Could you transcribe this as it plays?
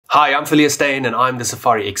Hi, I'm Phileas Steyn and I'm the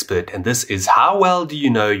Safari Expert, and this is How Well Do You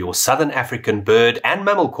Know Your Southern African Bird and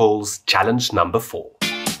Mammal Calls Challenge number 4.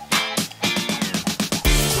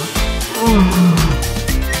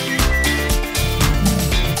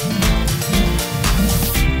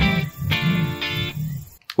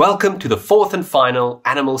 Welcome to the fourth and final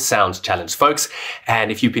Animal Sounds Challenge, folks.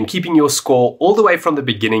 And if you've been keeping your score all the way from the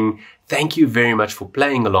beginning, thank you very much for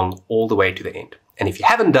playing along all the way to the end. And if you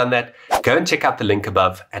haven't done that, go and check out the link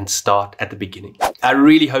above and start at the beginning. I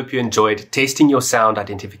really hope you enjoyed testing your sound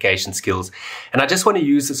identification skills. And I just want to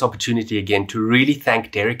use this opportunity again to really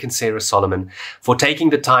thank Derek and Sarah Solomon for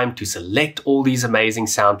taking the time to select all these amazing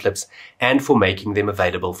sound clips and for making them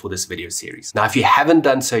available for this video series. Now, if you haven't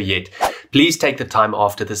done so yet, please take the time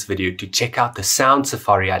after this video to check out the sound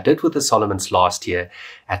safari I did with the Solomons last year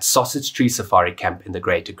at Sausage Tree Safari Camp in the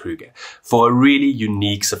Greater Kruger for a really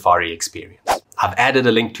unique safari experience. I've added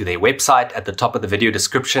a link to their website at the top of the video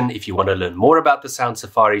description if you want to learn more about the sound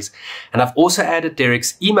safaris. And I've also added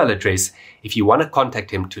Derek's email address if you want to contact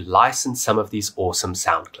him to license some of these awesome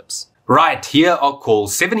sound clips. Right, here are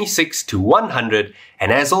calls 76 to 100.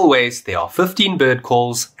 And as always, there are 15 bird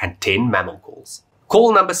calls and 10 mammal calls.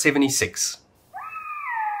 Call number 76.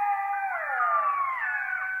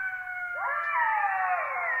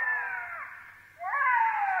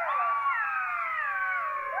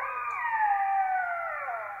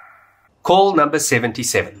 Call number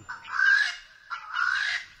 77.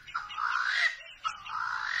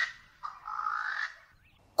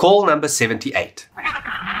 Call number 78.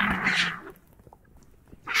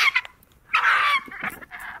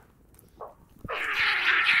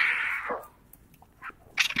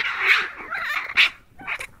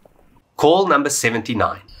 Call number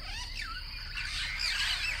 79.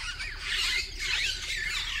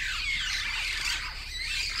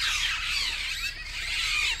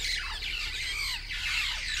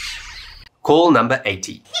 Call number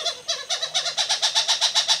 80.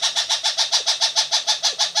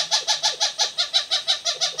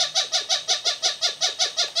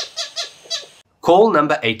 Call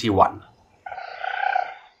number 81.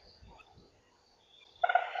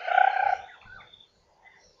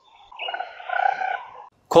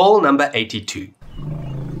 Call number 82.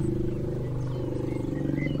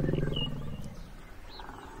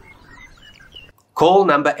 Call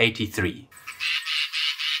number 83.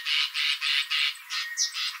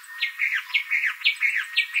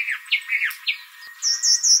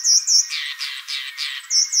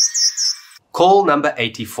 Call number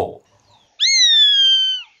 84.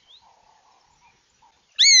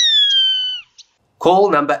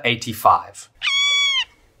 Call number 85.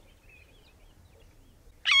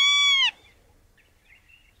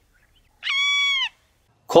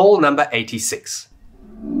 Call number 86.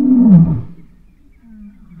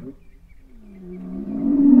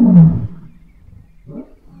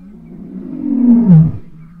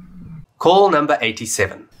 Call number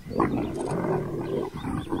 87.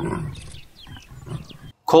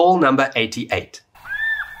 Call number 88.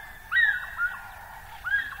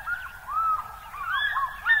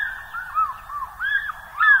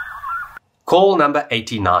 Call number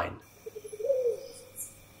 89.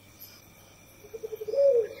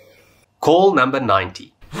 Call number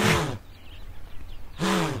 90.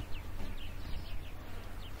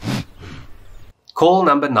 Call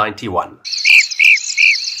number 91.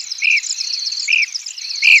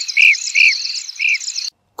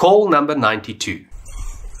 Call number 92.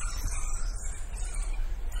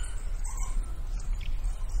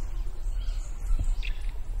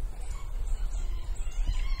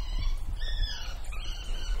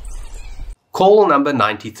 Call number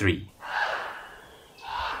 93.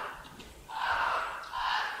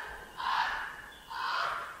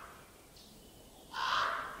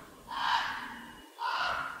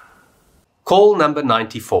 Call number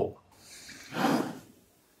 94.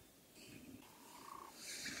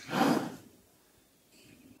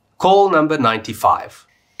 Call number 95.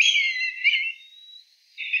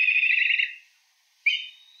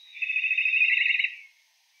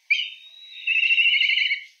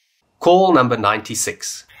 Call number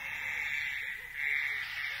 96.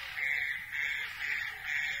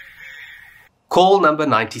 Call number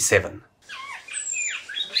 97.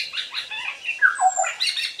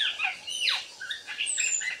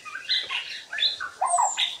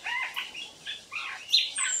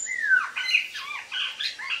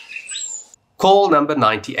 Call number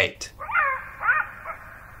 98.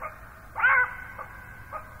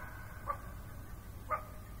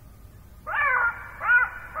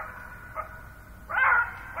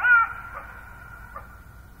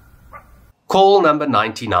 Call number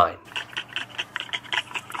 99.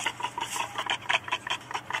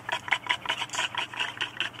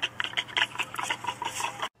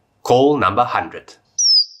 Call number 100.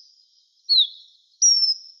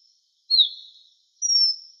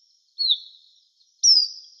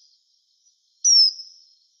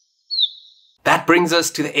 That brings us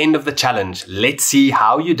to the end of the challenge. Let's see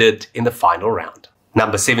how you did in the final round.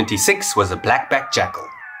 Number 76 was a black-backed jackal.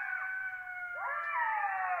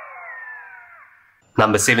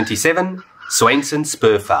 Number 77, Swainson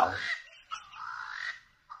spurfowl.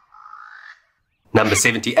 Number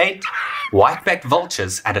 78, white-backed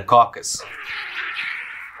vultures at a carcass.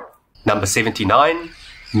 Number 79,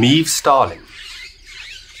 Meave starling.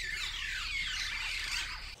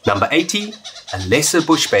 Number 80, a lesser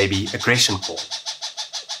bush baby aggression call.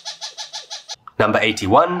 Number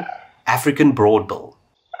 81, African broadbill.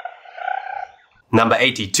 Number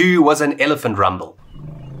 82 was an elephant rumble.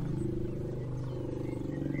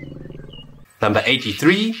 Number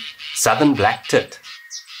 83, southern black tit.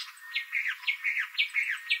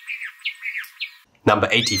 Number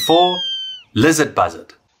 84, lizard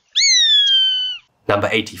buzzard. Number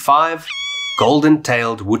 85,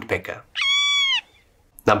 golden-tailed woodpecker.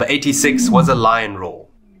 Number 86 was a lion roar.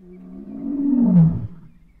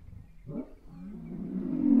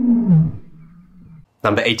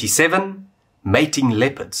 Number 87, mating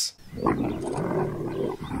leopards.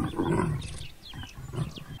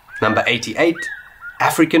 Number 88,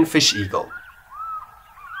 African fish eagle.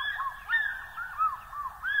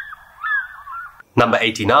 Number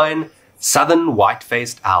 89, southern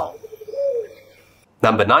white-faced owl.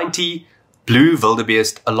 Number 90, blue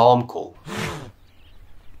wildebeest alarm call.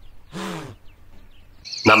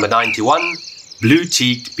 Number 91,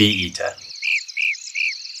 blue-cheeked bee-eater.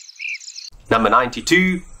 Number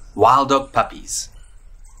 92, wild dog puppies.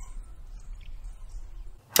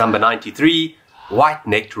 Number 93,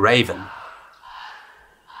 white-necked raven.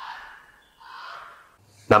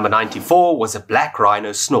 Number 94 was a black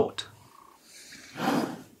rhino snort.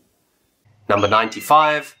 Number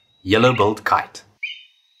 95, yellow-billed kite.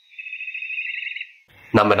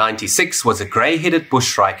 Number 96 was a grey-headed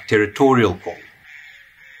bushshrike territorial call.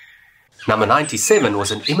 Number 97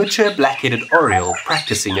 was an immature black-headed oriole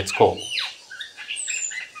practicing its call.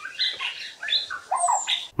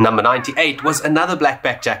 Number 98 was another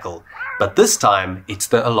black-backed jackal, but this time it's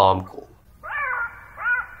the alarm call.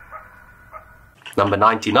 Number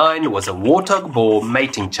 99 was a warthog boar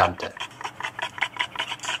mating chanter.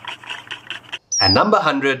 And number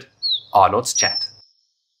 100, Arnold's chat.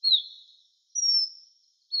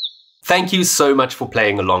 Thank you so much for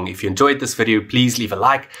playing along. If you enjoyed this video, please leave a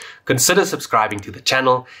like, consider subscribing to the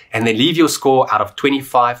channel, and then leave your score out of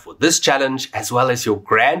 25 for this challenge, as well as your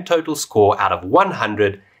grand total score out of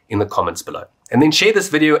 100 in the comments below. And then share this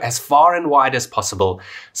video as far and wide as possible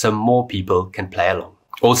so more people can play along.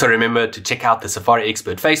 Also remember to check out the Safari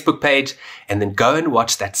Expert Facebook page, and then go and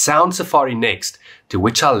watch that Sound Safari next, to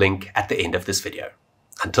which I'll link at the end of this video.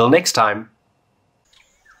 Until next time.